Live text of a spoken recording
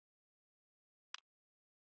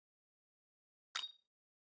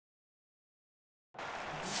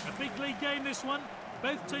A big league game, this one.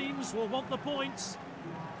 Both teams will want the points.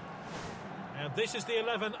 And this is the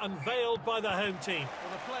 11 unveiled by the home team.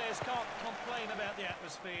 Well, the players can't complain about the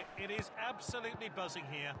atmosphere. It is absolutely buzzing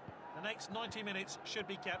here. The next 90 minutes should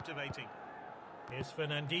be captivating. Here's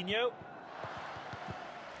Fernandinho.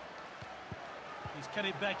 He's cut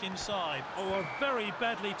it back inside. Oh, a very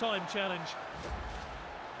badly timed challenge.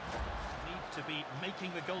 Need to be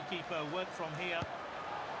making the goalkeeper work from here.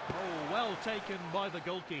 Oh, well taken by the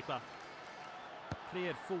goalkeeper.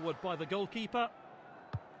 Cleared forward by the goalkeeper.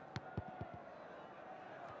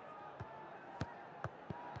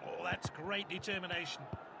 Oh, that's great determination.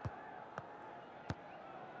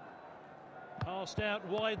 Passed out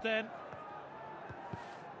wide then.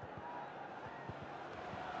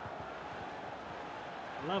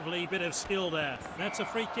 Lovely bit of skill there. That's a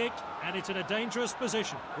free kick, and it's in a dangerous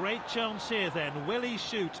position. Great chance here then. Will he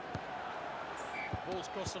shoot? Ball's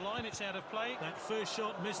crossed the line, it's out of play. That first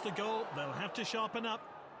shot missed the goal. They'll have to sharpen up.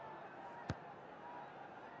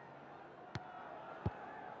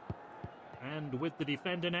 And with the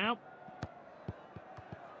defender now.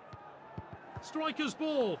 Striker's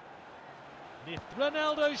ball. If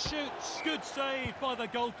Ronaldo shoots. Good save by the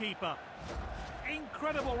goalkeeper.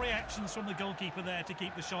 Incredible reactions from the goalkeeper there to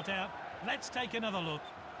keep the shot out. Let's take another look.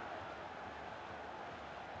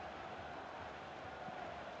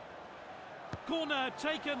 Corner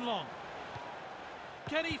taken long.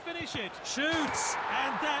 Can he finish it? Shoots!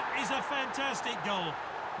 And that is a fantastic goal.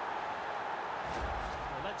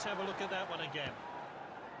 Well, let's have a look at that one again.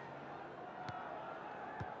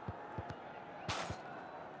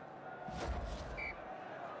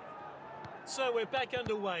 So we're back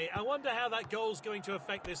underway. I wonder how that goal's going to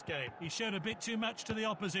affect this game. He showed a bit too much to the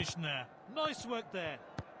opposition there. Nice work there.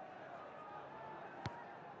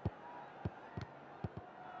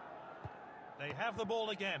 They have the ball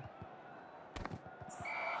again.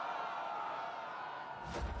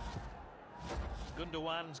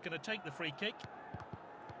 Gundogan's going to take the free kick.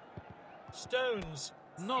 Stones,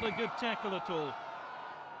 not a good tackle at all.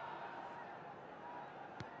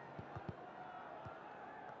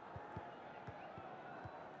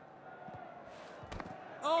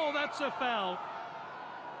 Oh, that's a foul.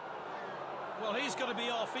 Well, he's going to be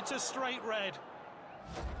off. It's a straight red.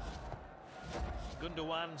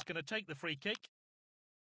 Gundogan's going to take the free kick.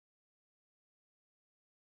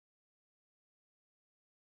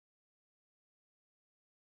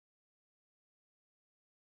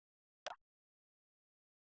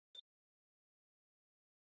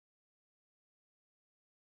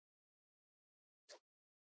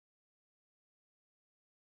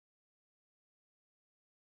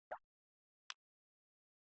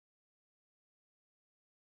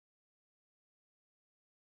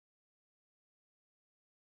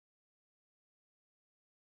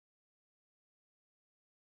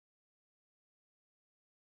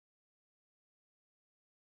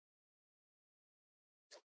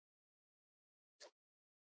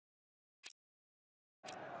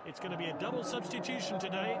 It's going to be a double substitution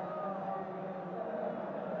today.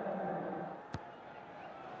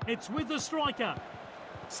 It's with the striker.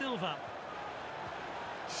 Silva.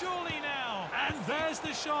 Surely now. And there's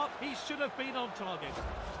the shot. He should have been on target.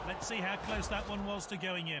 Let's see how close that one was to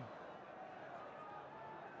going in.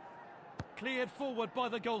 Cleared forward by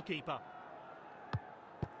the goalkeeper.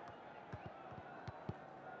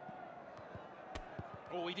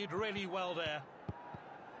 Oh, he did really well there.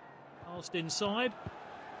 Passed inside.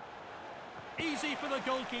 Easy for the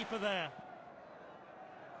goalkeeper there.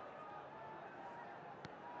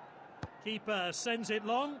 Keeper sends it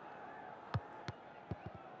long.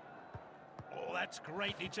 Oh, that's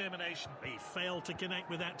great determination. He failed to connect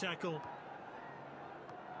with that tackle.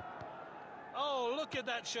 Oh, look at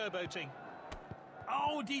that showboating.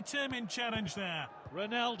 Oh, determined challenge there.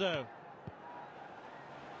 Ronaldo.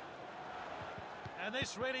 And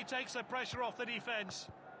this really takes the pressure off the defence.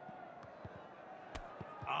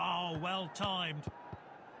 Oh, well timed.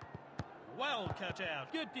 Well cut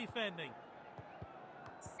out. Good defending.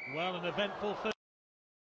 Well, an eventful third.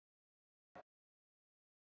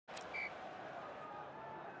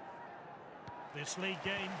 This league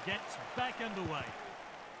game gets back underway.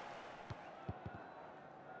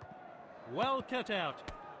 Well cut out.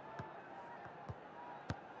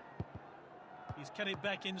 He's cut it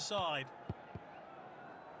back inside.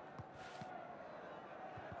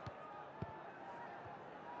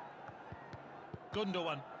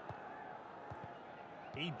 Gundogan.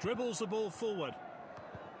 He dribbles the ball forward.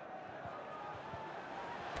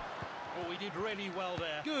 Oh, he did really well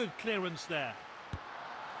there. Good clearance there.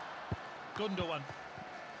 Gundogan.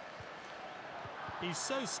 He's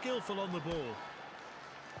so skillful on the ball.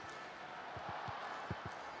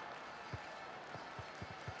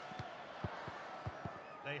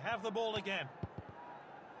 have the ball again.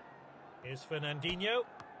 Here's Fernandinho.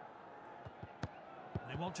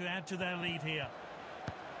 They want to add to their lead here.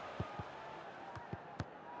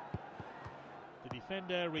 The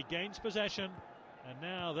defender regains possession, and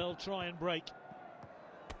now they'll try and break.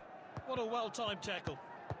 What a well-timed tackle.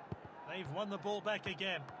 They've won the ball back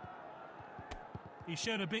again. He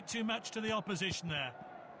showed a bit too much to the opposition there.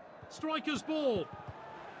 Striker's ball.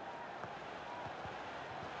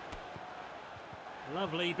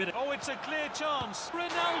 Lovely bit of... Oh, it's a clear chance.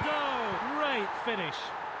 Ronaldo! Great finish.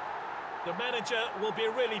 The manager will be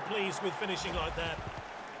really pleased with finishing like that.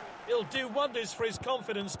 He'll do wonders for his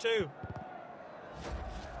confidence too.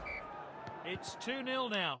 It's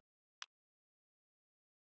 2-0 now.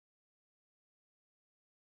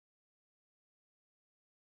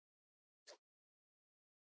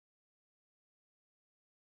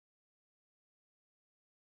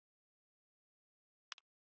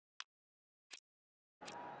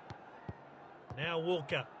 Now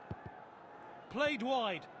Walker. Played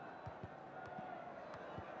wide.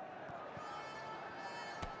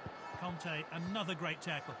 Conte, another great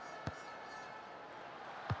tackle.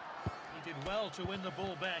 He did well to win the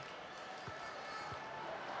ball back.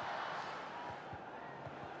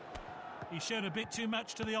 He showed a bit too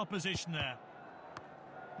much to the opposition there.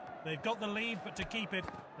 They've got the lead, but to keep it,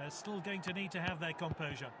 they're still going to need to have their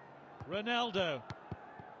composure. Ronaldo.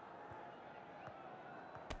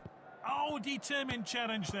 Oh, determined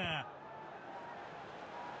challenge there.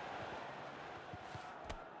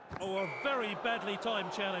 Oh, a very badly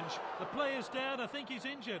timed challenge. The player's down, I think he's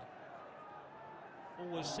injured.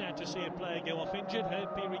 Always sad to see a player go off injured.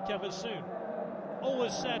 Hope he recovers soon.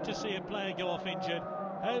 Always sad to see a player go off injured.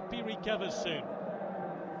 Hope he recovers soon.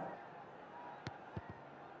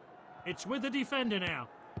 It's with the defender now.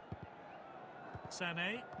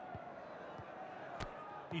 Sané.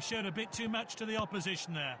 He showed a bit too much to the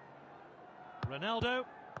opposition there. Ronaldo.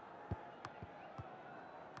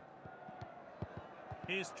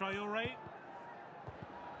 Here's Traoré.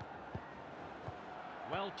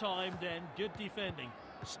 Well timed and good defending.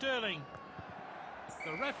 Sterling.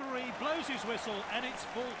 The referee blows his whistle and it's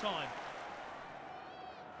full time.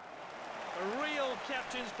 A real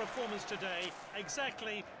captain's performance today.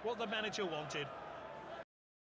 Exactly what the manager wanted.